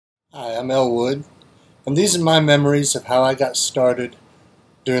Hi, I'm El Wood, and these are my memories of how I got started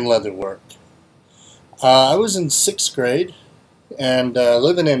doing leather work. I was in sixth grade and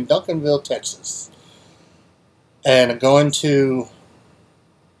living in Duncanville, Texas, and going to,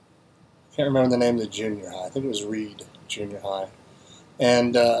 I can't remember the name of the junior high, I think it was Reed Junior High.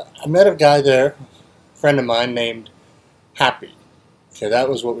 And I met a guy there, a friend of mine named Happy. Okay, that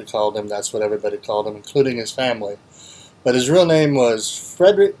was what we called him, that's what everybody called him, including his family. But his real name was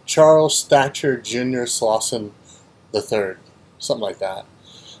Frederick Charles Thatcher Jr. Slauson III, something like that.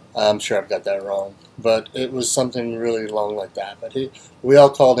 I'm sure I've got that wrong, but it was something really long like that. But we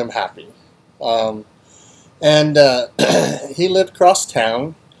all called him Happy, um, and he lived across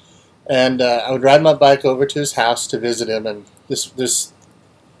town. And I would ride my bike over to his house to visit him. And this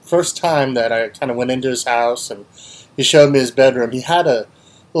first time that I kind of went into his house, and he showed me his bedroom. He had a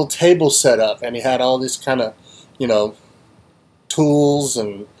little table set up, and he had all these kind of, you know, tools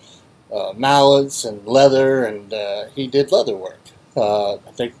and mallets and leather, and he did leather work. I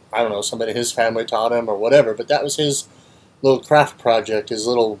think, I don't know, somebody in his family taught him or whatever, but that was his little craft project, his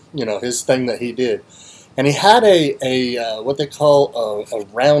little, his thing that he did. And he had a what they call a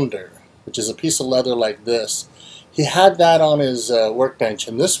rounder, which is a piece of leather like this. He had that on his workbench,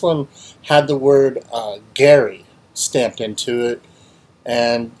 and this one had the word Gary stamped into it,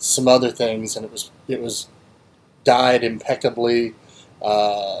 and some other things, and it was dyed impeccably.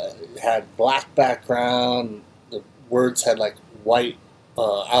 It had black background. The words had like white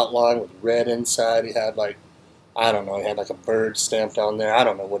outline with red inside. He had like, I don't know, he had like a bird stamped on there. I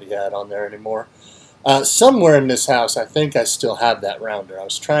don't know what he had on there anymore. Somewhere in this house, I think I still have that rounder. I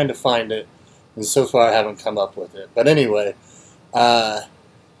was trying to find it, and so far I haven't come up with it. But anyway,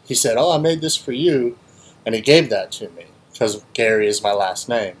 he said, "Oh, I made this for you," and he gave that to me because Gary is my last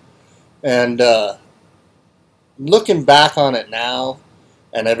name. And looking back on it now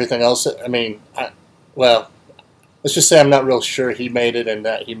and everything else, I mean, well, let's just say I'm not real sure he made it and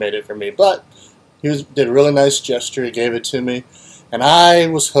that he made it for me. But did a really nice gesture. He gave it to me, and I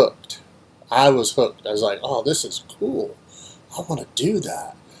was hooked. I was hooked. I was like, "Oh, this is cool. I want to do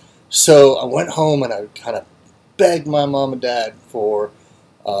that." So I went home and I kind of begged my mom and dad for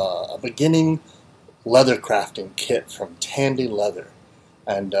a beginning leather crafting kit from Tandy Leather.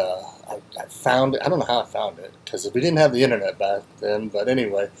 And I found it. I don't know how I found it because we didn't have the internet back then. But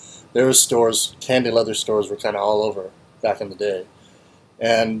anyway, there were stores. Tandy Leather stores were kind of all over back in the day.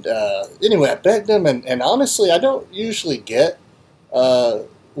 And anyway, I begged them, and honestly, I don't usually get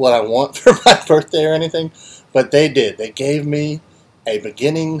what I want for my birthday or anything, but they did. They gave me a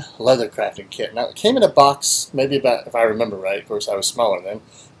beginning leather crafting kit. Now, it came in a box, maybe about, if I remember right, of course I was smaller then,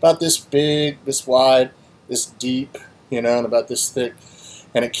 about this big, this wide, this deep, and about this thick.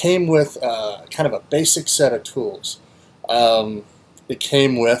 And it came with kind of a basic set of tools. It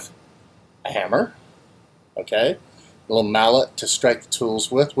came with a hammer, okay, a little mallet to strike the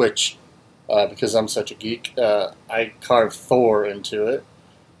tools with, which, because I'm such a geek, I carved Thor into it.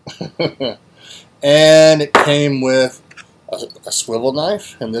 And it came with a swivel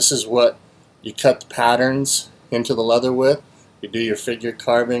knife, and this is what you cut the patterns into the leather with. You do your figure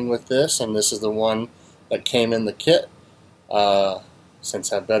carving with this, and this is the one that came in the kit,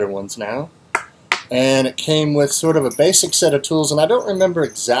 since I have better ones now. And it came with sort of a basic set of tools, and I don't remember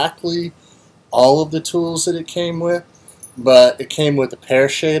exactly all of the tools that it came with, but it came with a pear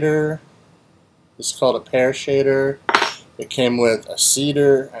shader. It's called a pear shader. It came with a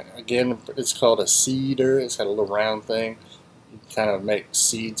seeder. Again, it's called a seeder. It's got a little round thing. You kind of make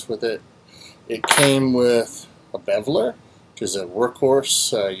seeds with it. It came with a beveler, which is a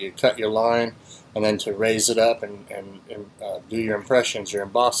workhorse. You cut your line, and then to raise it up and do your impressions, your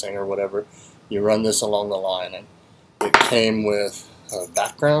embossing or whatever, you run this along the line. And it came with a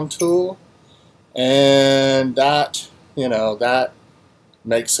background tool, and that, that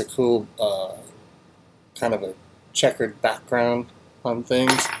makes a cool kind of a checkered background on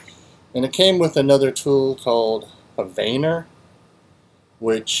things. And it came with another tool called a veiner,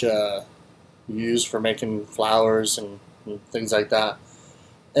 which you use for making flowers and things like that.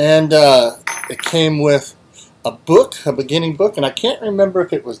 And it came with a book, a beginning book, and I can't remember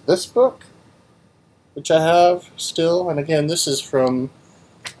if it was this book, which I have still. And again, this is from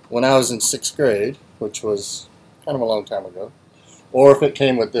when I was in sixth grade, which was kind of a long time ago, or if it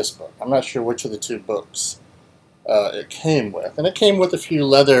came with this book. I'm not sure which of the two books it came with. And it came with a few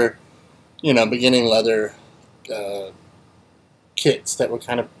leather, beginning leather kits that were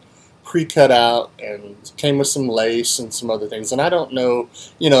kind of pre-cut out, and came with some lace and some other things. And I don't know,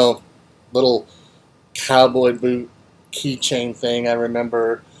 little cowboy boot keychain thing. I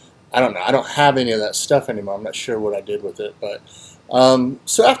remember, I don't know. I don't have any of that stuff anymore. I'm not sure what I did with it, but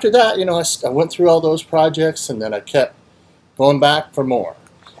So after that, I went through all those projects, and then I kept going back for more.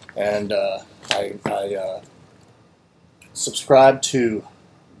 And I subscribed to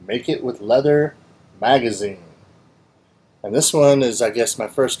Make It With Leather magazine. And this one is, I guess, my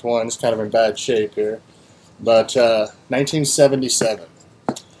first one. It's kind of in bad shape here. But 1977.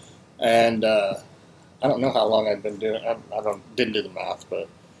 And I don't know how long I've been doing it. Didn't do the math, but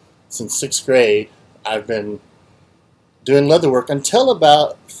since 6th grade, I've been doing leatherwork until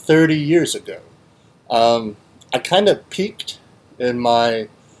about 30 years ago. I kind of peaked in my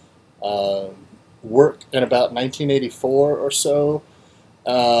work in about 1984 or so,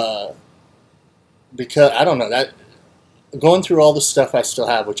 because I don't know, that going through all the stuff I still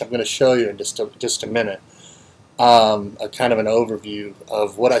have, which I'm going to show you in just a minute, a kind of an overview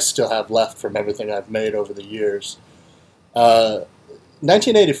of what I still have left from everything I've made over the years.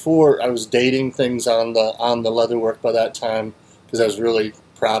 1984, I was dating things on the leatherwork by that time because I was really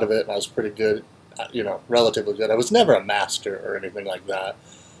proud of it and I was pretty good, relatively good. I was never a master or anything like that,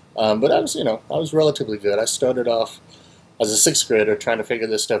 but I was relatively good. I started off as a 6th grader trying to figure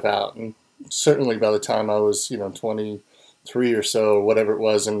this stuff out, and certainly by the time I was 23 or so, or whatever it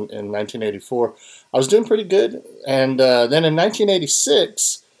was in 1984, I was doing pretty good. And then in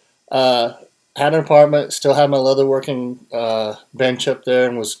 1986. Had an apartment, still had my leatherworking bench up there,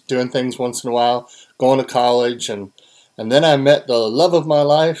 and was doing things once in a while, going to college, and then I met the love of my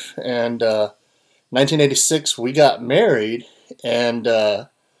life, and 1986 we got married, and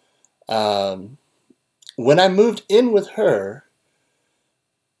when I moved in with her,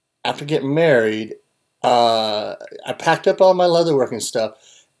 after getting married, I packed up all my leatherworking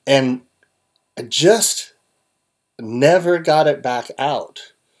stuff, and I just never got it back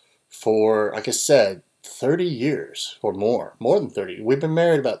out. For, like I said, 30 years or more than 30. We've been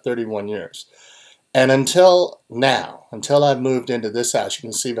married about 31 years. And until now, until I moved into this house, you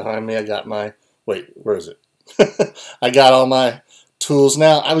can see behind me I got my, wait, where is it? I got all my tools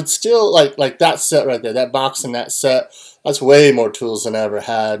now. I would still, like that set right there, that box and that set, that's way more tools than I ever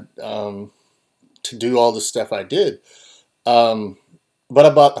had to do all the stuff I did. But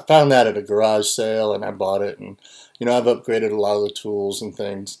I found that at a garage sale, and I bought it, and I've upgraded a lot of the tools and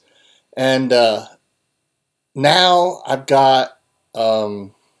things. And now I've got the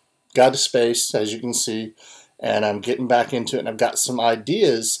space, as you can see, and I'm getting back into it, and I've got some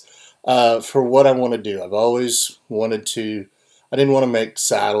ideas for what I want to do. I've always wanted to, I didn't want to make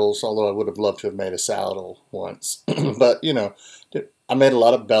saddles, although I would have loved to have made a saddle once. But, I made a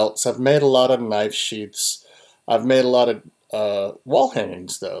lot of belts. I've made a lot of knife sheaths. I've made a lot of wall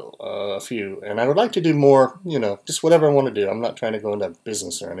hangings, though, a few, and I would like to do more, just whatever I want to do. I'm not trying to go into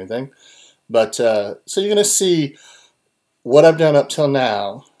business or anything, but so you're going to see what I've done up till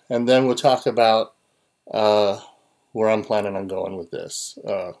now, and then we'll talk about where I'm planning on going with this.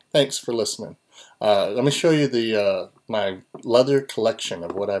 Thanks for listening. Let me show you my leather collection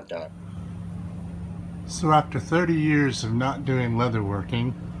of what I've done. So after 30 years of not doing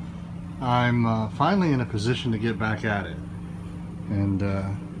leatherworking, I'm finally in a position to get back at it. And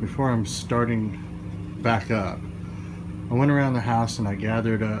before I'm starting back up, I went around the house and I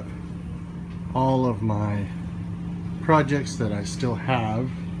gathered up all of my projects that I still have,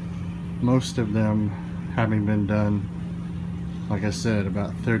 most of them having been done, like I said,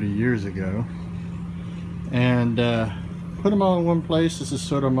 about 30 years ago, and put them all in one place. This is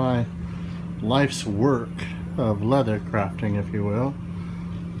sort of my life's work of leather crafting, if you will.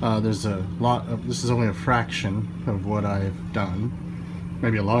 There's a lot of, this is only a fraction of what I've done,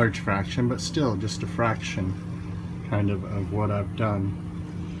 maybe a large fraction, but still just a fraction kind of what I've done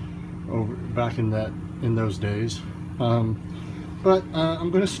over back in those days. But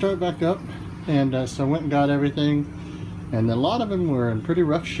I'm going to start back up, and so I went and got everything, and a lot of them were in pretty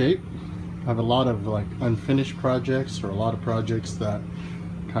rough shape. I have a lot of like unfinished projects, or a lot of projects that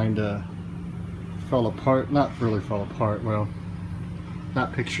kind of fell apart. Not really fell apart, well,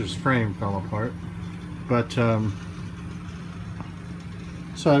 that picture's frame fell apart, but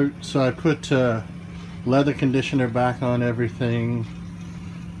so I put leather conditioner back on everything,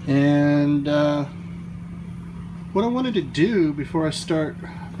 and what I wanted to do before I start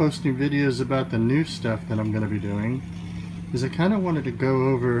posting videos about the new stuff that I'm going to be doing is I kind of wanted to go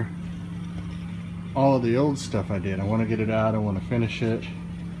over all of the old stuff I did. I want to get it out, I want to finish it,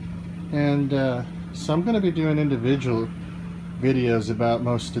 and so I'm going to be doing individual videos about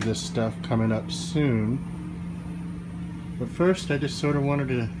most of this stuff coming up soon. But first, I just sort of wanted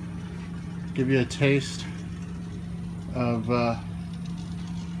to give you a taste of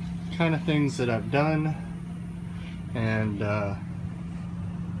kind of things that I've done, and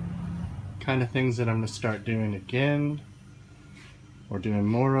kind of things that I'm going to start doing again. or doing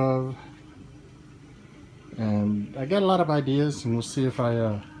more of. And I got a lot of ideas, and we'll see if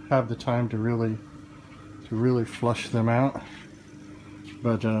I have the time to really flush them out.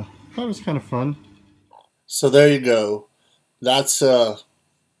 But that was kind of fun. So there you go. That's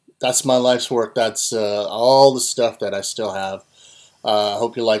my life's work. That's all the stuff that I still have. I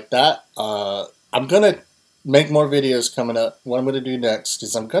hope you like that. I'm gonna make more videos coming up. What I'm gonna do next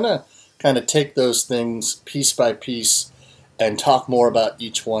is I'm gonna kind of take those things piece by piece and talk more about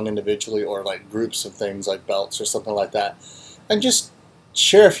each one individually, or like groups of things like belts or something like that, and just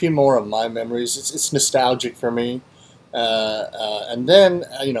share a few more of my memories. It's nostalgic for me. And then,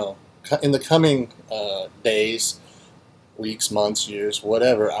 you know, in the coming days, weeks, months, years,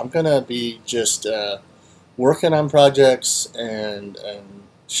 whatever, I'm going to be just working on projects and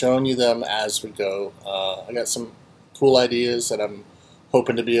showing you them as we go. I got some cool ideas that I'm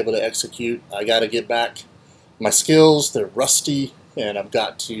hoping to be able to execute. I got to get back my skills. They're rusty, and I've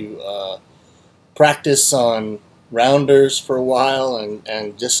got to practice on rounders for a while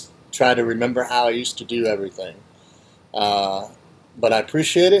and just try to remember how I used to do everything. But I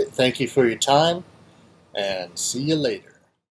appreciate it. Thank you for your time, and see you later.